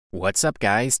What's up,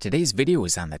 guys? Today's video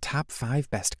is on the top 5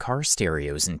 best car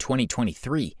stereos in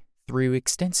 2023. Through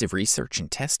extensive research and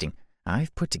testing,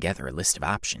 I've put together a list of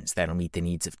options that'll meet the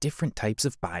needs of different types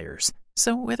of buyers.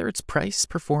 So whether it's price,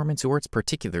 performance, or its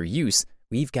particular use,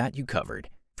 we've got you covered.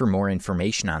 For more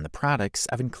information on the products,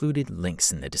 I've included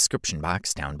links in the description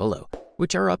box down below,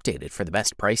 which are updated for the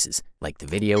best prices. Like the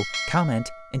video, comment,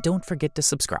 and don't forget to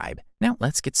subscribe. Now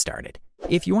let's get started.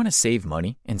 If you want to save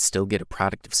money and still get a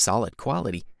product of solid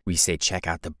quality, we say check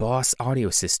out the Boss Audio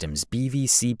Systems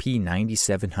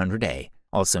BVCP9700A,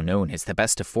 also known as the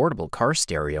best affordable car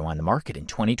stereo on the market in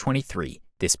 2023.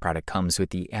 This product comes with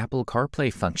the Apple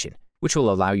CarPlay function, which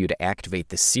will allow you to activate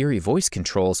the Siri voice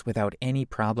controls without any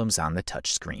problems on the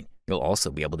touchscreen. You'll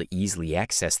also be able to easily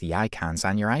access the icons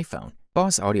on your iPhone.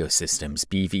 Boss Audio Systems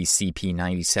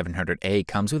BVCP9700A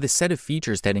comes with a set of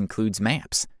features that includes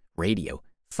maps, radio,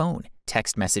 phone,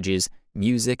 text messages,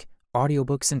 music,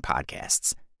 audiobooks, and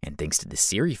podcasts. And thanks to the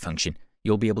Siri function,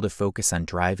 you'll be able to focus on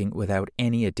driving without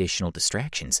any additional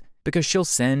distractions because she'll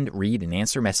send, read, and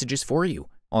answer messages for you.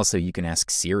 Also, you can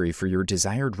ask Siri for your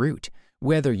desired route,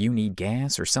 whether you need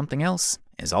gas or something else.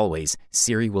 As always,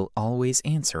 Siri will always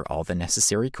answer all the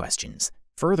necessary questions.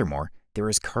 Furthermore, there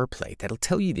is CarPlay that'll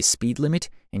tell you the speed limit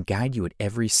and guide you at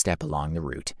every step along the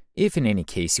route. If in any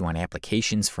case you want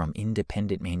applications from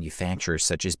independent manufacturers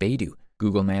such as Beidou,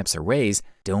 Google Maps, or Waze,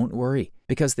 don't worry,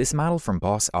 because this model from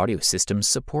Boss Audio Systems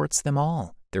supports them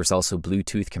all. There's also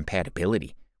Bluetooth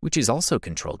compatibility, which is also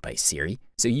controlled by Siri,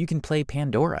 so you can play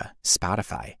Pandora,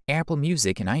 Spotify, Apple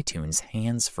Music, and iTunes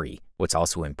hands-free. What's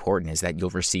also important is that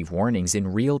you'll receive warnings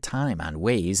in real time on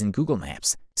Waze and Google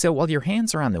Maps. So while your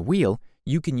hands are on the wheel,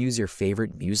 you can use your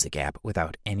favorite music app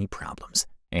without any problems.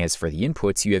 As for the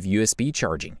inputs, you have USB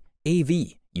charging,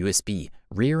 AV, USB,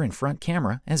 rear and front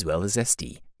camera, as well as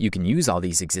SD. You can use all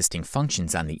these existing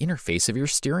functions on the interface of your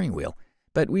steering wheel,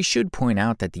 but we should point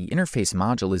out that the interface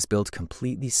module is built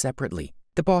completely separately.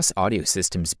 The Boss Audio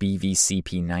Systems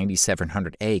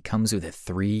BVCP9700A comes with a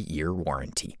 3-year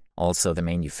warranty. Also, the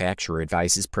manufacturer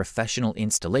advises professional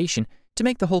installation to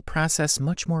make the whole process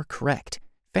much more correct,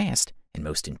 fast, and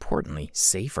most importantly,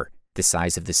 safer. The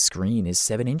size of the screen is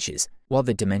 7 inches, while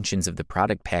the dimensions of the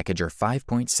product package are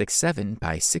 5.67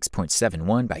 by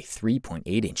 6.71 by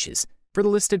 3.8 inches. For the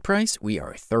listed price, we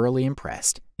are thoroughly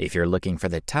impressed. If you're looking for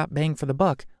the top bang for the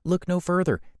buck, look no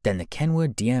further than the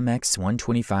Kenwood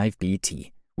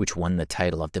DMX125BT, which won the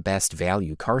title of the best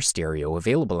value car stereo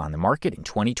available on the market in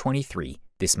 2023.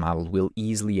 This model will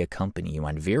easily accompany you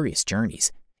on various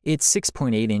journeys. Its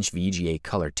 6.8-inch VGA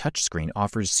color touchscreen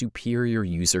offers superior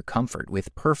user comfort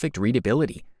with perfect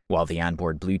readability, while the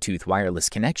onboard Bluetooth wireless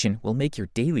connection will make your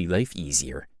daily life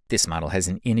easier. This model has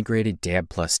an integrated DAB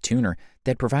Plus tuner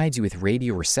that provides you with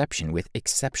radio reception with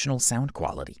exceptional sound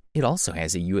quality. It also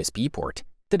has a USB port.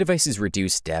 The device's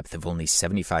reduced depth of only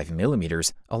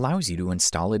 75mm allows you to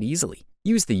install it easily.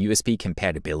 Use the USB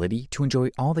compatibility to enjoy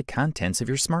all the contents of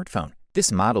your smartphone.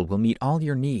 This model will meet all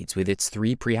your needs with its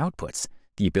 3 pre-outputs,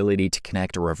 the ability to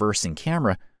connect a reversing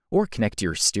camera, or connect to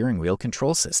your steering wheel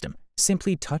control system.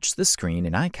 Simply touch the screen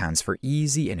and icons for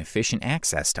easy and efficient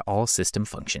access to all system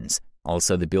functions.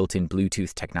 Also, the built-in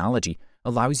Bluetooth technology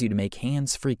allows you to make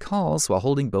hands-free calls while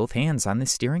holding both hands on the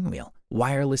steering wheel.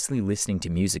 Wirelessly listening to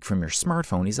music from your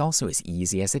smartphone is also as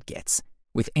easy as it gets.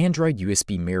 With Android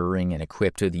USB mirroring and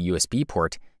equipped with a USB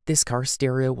port, this car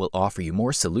stereo will offer you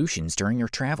more solutions during your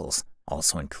travels.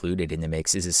 Also included in the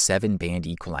mix is a 7-band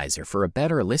equalizer for a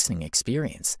better listening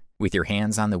experience. With your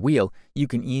hands on the wheel, you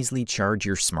can easily charge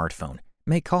your smartphone,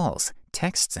 make calls,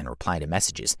 texts, and reply to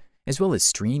messages, as well as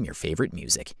stream your favorite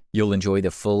music. You'll enjoy the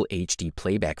full HD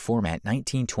playback format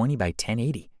 1920 by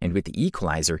 1080, and with the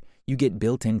equalizer, you get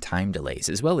built-in time delays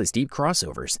as well as deep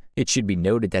crossovers. It should be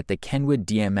noted that the Kenwood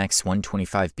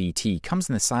DMX125BT comes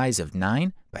in the size of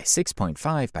 9 by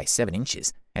 6.5 by 7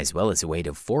 inches, as well as a weight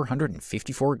of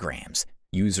 454 grams.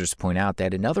 Users point out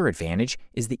that another advantage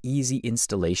is the easy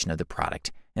installation of the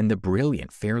product and the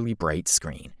brilliant, fairly bright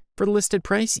screen. For the listed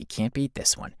price, you can't beat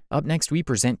this one. Up next, we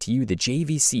present to you the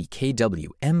JVC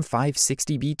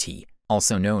KW-M560BT,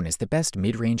 also known as the best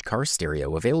mid-range car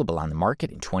stereo available on the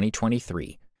market in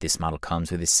 2023. This model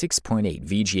comes with a 6.8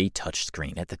 VGA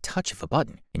touchscreen at the touch of a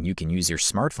button, and you can use your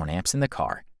smartphone apps in the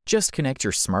car. Just connect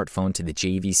your smartphone to the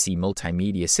JVC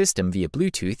multimedia system via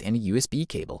Bluetooth and a USB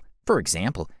cable. For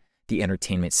example, the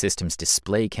entertainment system's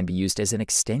display can be used as an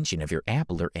extension of your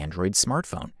Apple or Android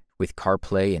smartphone. With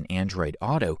CarPlay and Android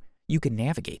Auto, you can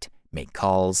navigate, make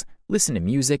calls, listen to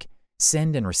music,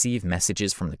 send and receive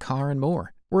messages from the car, and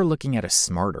more. We're looking at a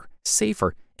smarter,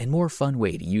 safer, and more fun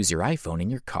way to use your iPhone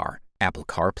in your car. Apple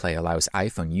CarPlay allows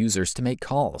iPhone users to make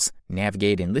calls,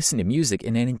 navigate and listen to music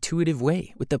in an intuitive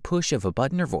way with the push of a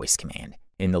button or voice command.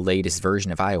 In the latest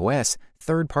version of iOS,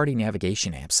 third-party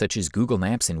navigation apps such as Google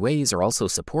Maps and Waze are also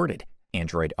supported.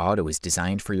 Android Auto is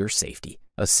designed for your safety.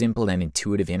 A simple and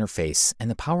intuitive interface and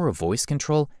the power of voice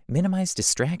control minimize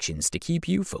distractions to keep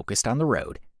you focused on the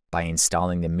road. By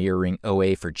installing the Mirroring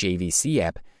OA for JVC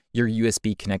app, your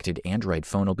USB-connected Android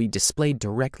phone will be displayed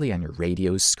directly on your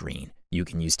radio's screen. You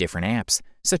can use different apps,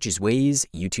 such as Waze,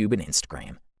 YouTube, and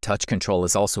Instagram. Touch control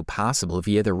is also possible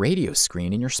via the radio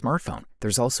screen in your smartphone.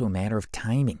 There's also a matter of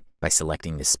timing. By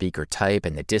selecting the speaker type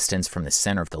and the distance from the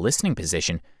center of the listening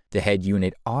position, the head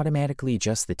unit automatically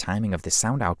adjusts the timing of the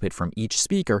sound output from each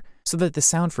speaker so that the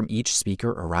sound from each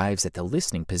speaker arrives at the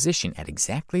listening position at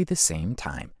exactly the same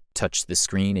time. Touch the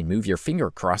screen and move your finger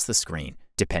across the screen.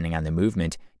 Depending on the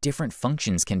movement, different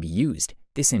functions can be used.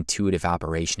 This intuitive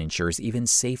operation ensures even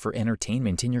safer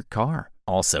entertainment in your car.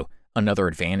 Also, another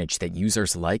advantage that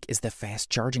users like is the fast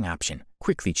charging option.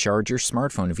 Quickly charge your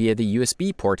smartphone via the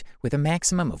USB port with a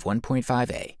maximum of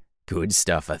 1.5A. Good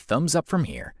stuff, a thumbs up from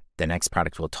here. The next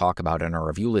product we'll talk about on our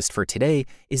review list for today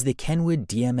is the Kenwood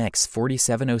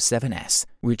DMX4707S,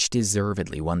 which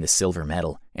deservedly won the silver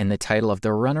medal and the title of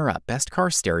the runner-up best car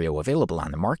stereo available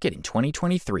on the market in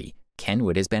 2023.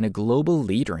 Kenwood has been a global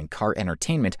leader in car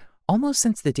entertainment almost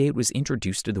since the day it was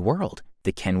introduced to the world.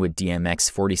 The Kenwood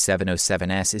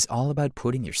DMX4707S is all about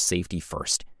putting your safety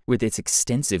first, with its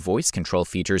extensive voice control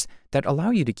features that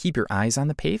allow you to keep your eyes on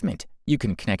the pavement. You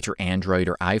can connect your Android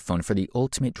or iPhone for the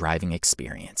ultimate driving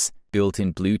experience.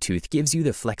 Built-in Bluetooth gives you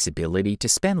the flexibility to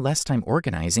spend less time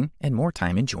organizing and more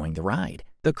time enjoying the ride.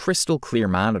 The crystal clear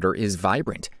monitor is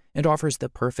vibrant and offers the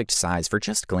perfect size for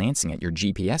just glancing at your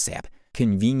GPS app,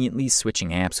 conveniently switching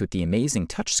apps with the amazing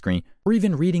touchscreen, or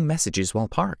even reading messages while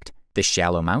parked. The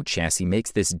shallow mount chassis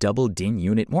makes this double DIN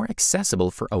unit more accessible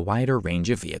for a wider range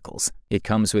of vehicles. It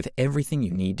comes with everything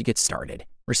you need to get started.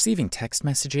 Receiving text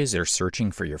messages or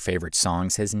searching for your favorite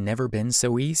songs has never been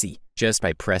so easy. Just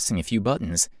by pressing a few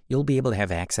buttons, you'll be able to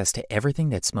have access to everything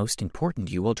that's most important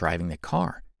to you while driving the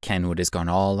car. Kenwood has gone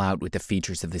all out with the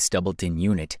features of this double DIN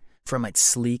unit, from its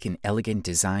sleek and elegant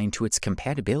design to its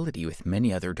compatibility with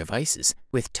many other devices.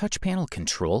 With touch panel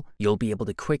control, you'll be able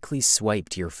to quickly swipe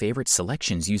to your favorite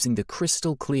selections using the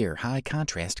crystal clear,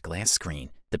 high-contrast glass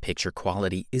screen. The picture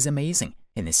quality is amazing,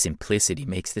 and the simplicity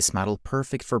makes this model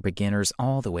perfect for beginners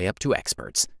all the way up to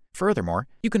experts. Furthermore,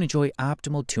 you can enjoy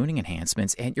optimal tuning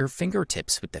enhancements at your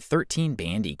fingertips with the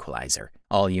 13-band equalizer.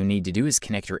 All you need to do is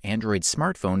connect your Android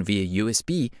smartphone via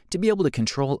USB to be able to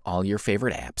control all your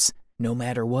favorite apps. No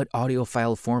matter what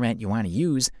audiophile format you want to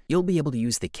use, you'll be able to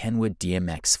use the Kenwood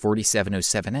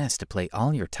DMX4707S to play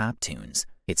all your top tunes.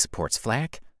 It supports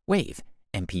FLAC, WAV,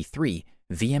 MP3,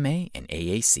 VMA, and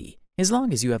AAC. As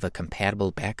long as you have a compatible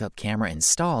backup camera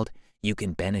installed, you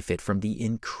can benefit from the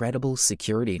incredible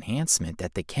security enhancement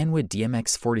that the Kenwood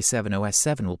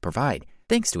DMX4707S will provide,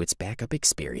 thanks to its backup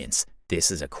experience. This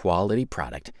is a quality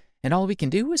product, and all we can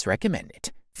do is recommend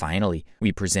it. Finally,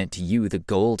 we present to you the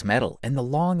gold medal and the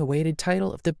long-awaited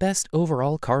title of the best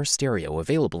overall car stereo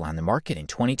available on the market in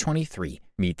 2023.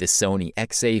 Meet the Sony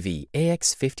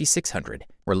XAV-AX5600.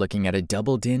 We're looking at a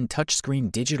double-DIN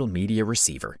touchscreen digital media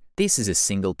receiver. This is a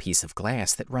single piece of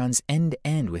glass that runs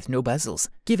end-to-end with no bezels,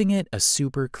 giving it a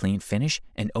super clean finish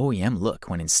and OEM look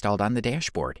when installed on the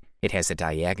dashboard. It has a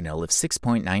diagonal of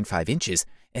 6.95 inches,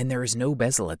 and there is no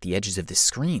bezel at the edges of the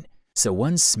screen. So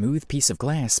one smooth piece of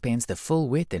glass spans the full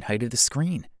width and height of the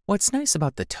screen. What's nice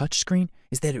about the touchscreen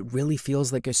is that it really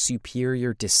feels like a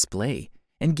superior display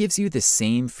and gives you the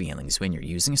same feelings when you're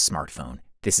using a smartphone.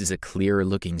 This is a clearer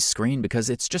looking screen because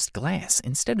it's just glass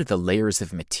instead of the layers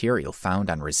of material found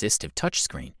on resistive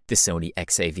touchscreen. The Sony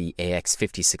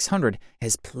XAV-AX5600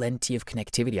 has plenty of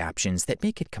connectivity options that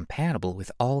make it compatible with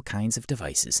all kinds of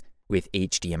devices. With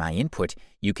HDMI input,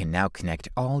 you can now connect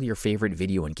all your favorite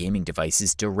video and gaming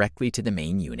devices directly to the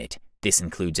main unit. This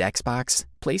includes Xbox,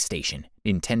 PlayStation,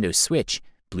 Nintendo Switch,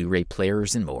 Blu-ray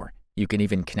players, and more. You can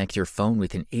even connect your phone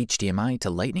with an HDMI to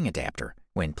Lightning adapter.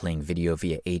 When playing video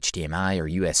via HDMI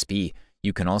or USB,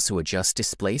 you can also adjust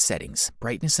display settings,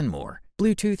 brightness, and more.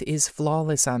 Bluetooth is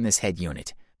flawless on this head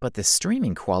unit, but the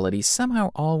streaming quality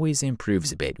somehow always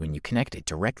improves a bit when you connect it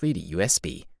directly to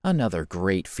USB. Another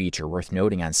great feature worth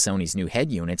noting on Sony's new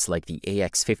head units like the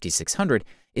AX5600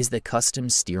 is the custom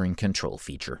steering control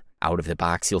feature. Out of the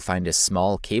box, you'll find a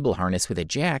small cable harness with a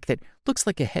jack that looks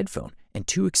like a headphone and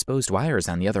two exposed wires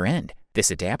on the other end. This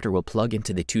adapter will plug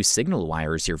into the two signal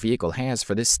wires your vehicle has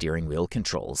for the steering wheel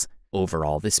controls.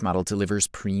 Overall, this model delivers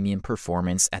premium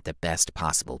performance at the best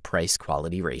possible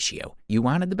price-quality ratio. You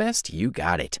wanted the best, you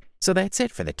got it. So that's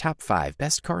it for the top 5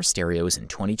 best car stereos in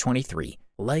 2023.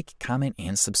 Like, comment,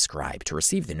 and subscribe to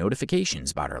receive the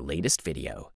notifications about our latest video.